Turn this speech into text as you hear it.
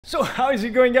So how is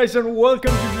it going, guys, and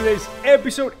welcome to today's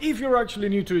episode. If you're actually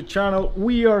new to the channel,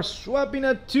 we are swapping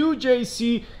a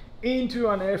 2JC into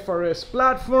an FRS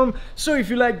platform. So if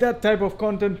you like that type of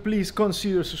content, please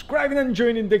consider subscribing and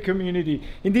joining the community.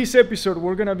 In this episode,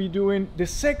 we're gonna be doing the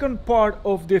second part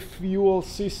of the fuel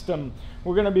system.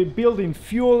 We're gonna be building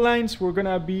fuel lines, we're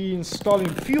gonna be installing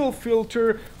fuel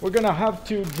filter, we're gonna have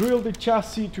to drill the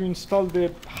chassis to install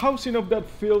the housing of that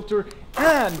filter,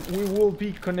 and we will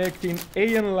be connecting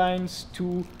AN lines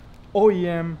to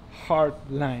OEM hard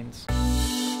lines.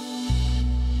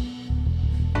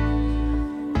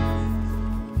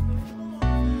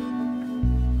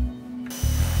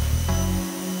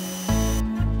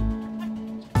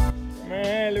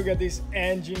 Man, look at this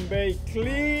engine bay,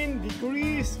 clean,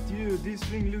 degreased. Dude, this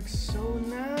thing looks so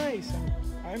nice.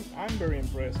 I'm very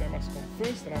impressed. I must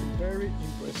confess that I'm very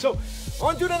impressed. So,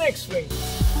 on to the next thing.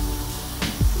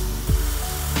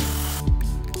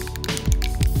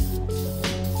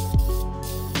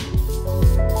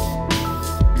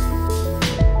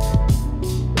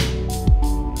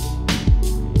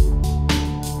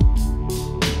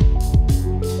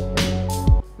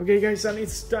 Okay, guys, and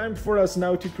it's time for us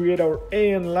now to create our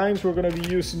AN lines. We're going to be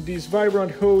using these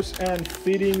vibrant hose and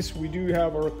fittings. We do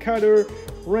have our cutter,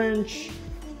 wrench.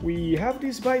 We have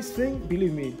this vice thing.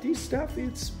 Believe me, this stuff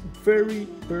is very,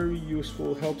 very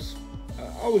useful. Helps.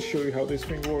 I will show you how this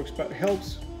thing works, but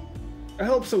helps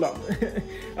a lot.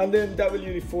 And then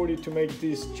WD-40 to make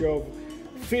this job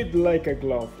fit like a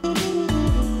glove.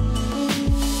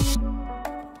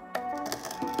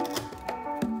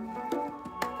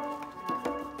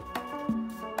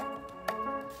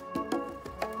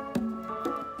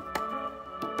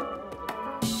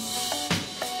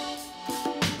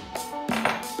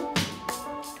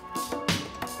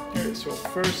 So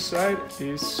first side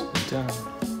is done.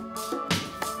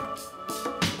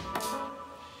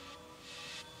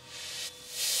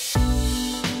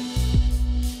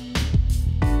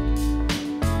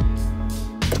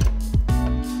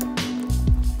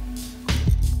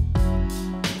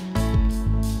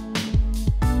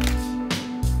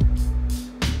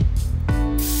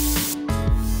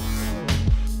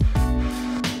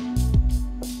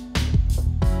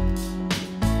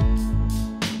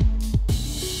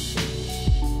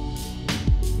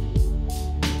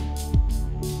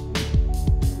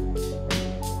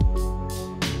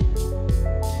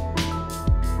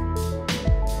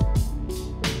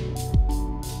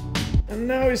 And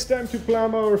now it's time to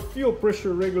plumb our fuel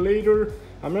pressure regulator.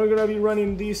 I'm not gonna be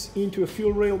running this into a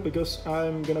fuel rail because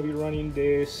I'm gonna be running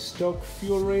the stock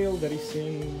fuel rail that is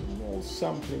in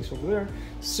someplace over there.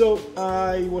 So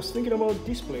I was thinking about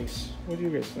this place. What do you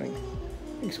guys think?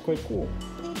 I think it's quite cool.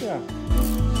 Yeah.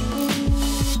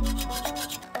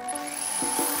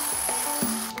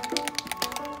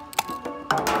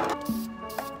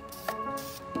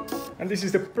 And this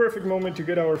is the perfect moment to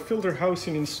get our filter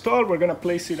housing installed. We're gonna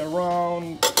place it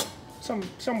around,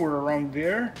 somewhere around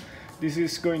there. This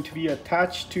is going to be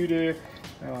attached to the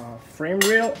frame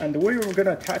rail. And the way we're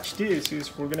gonna attach this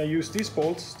is we're gonna use these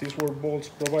bolts. These were bolts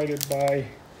provided by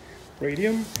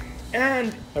Radium.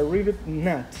 And a rivet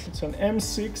nut. It's an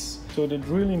M6, so the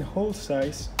drilling hole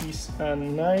size is a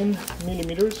 9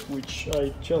 millimeters, which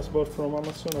I just bought from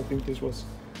Amazon. I think this was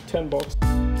 10 bucks.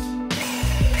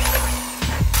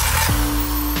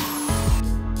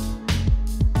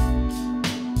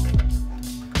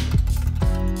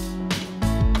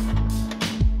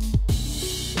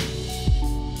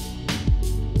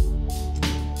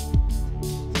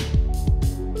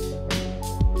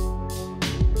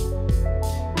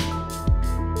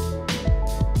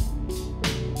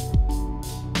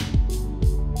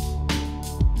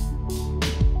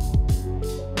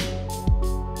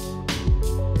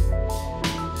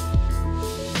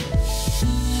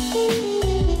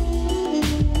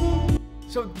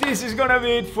 So this is gonna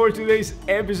be it for today's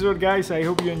episode, guys. I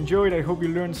hope you enjoyed, I hope you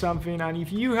learned something, and if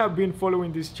you have been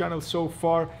following this channel so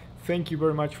far, thank you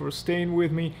very much for staying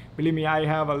with me. Believe me, I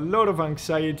have a lot of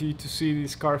anxiety to see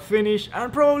this car finish,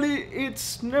 and probably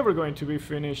it's never going to be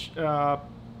finished,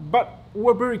 but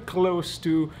we're very close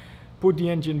to put the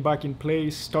engine back in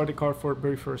place, start the car for the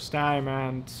very first time,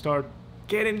 and start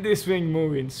getting this thing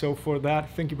moving. So for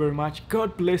that, thank you very much,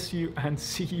 God bless you, and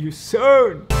see you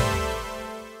soon.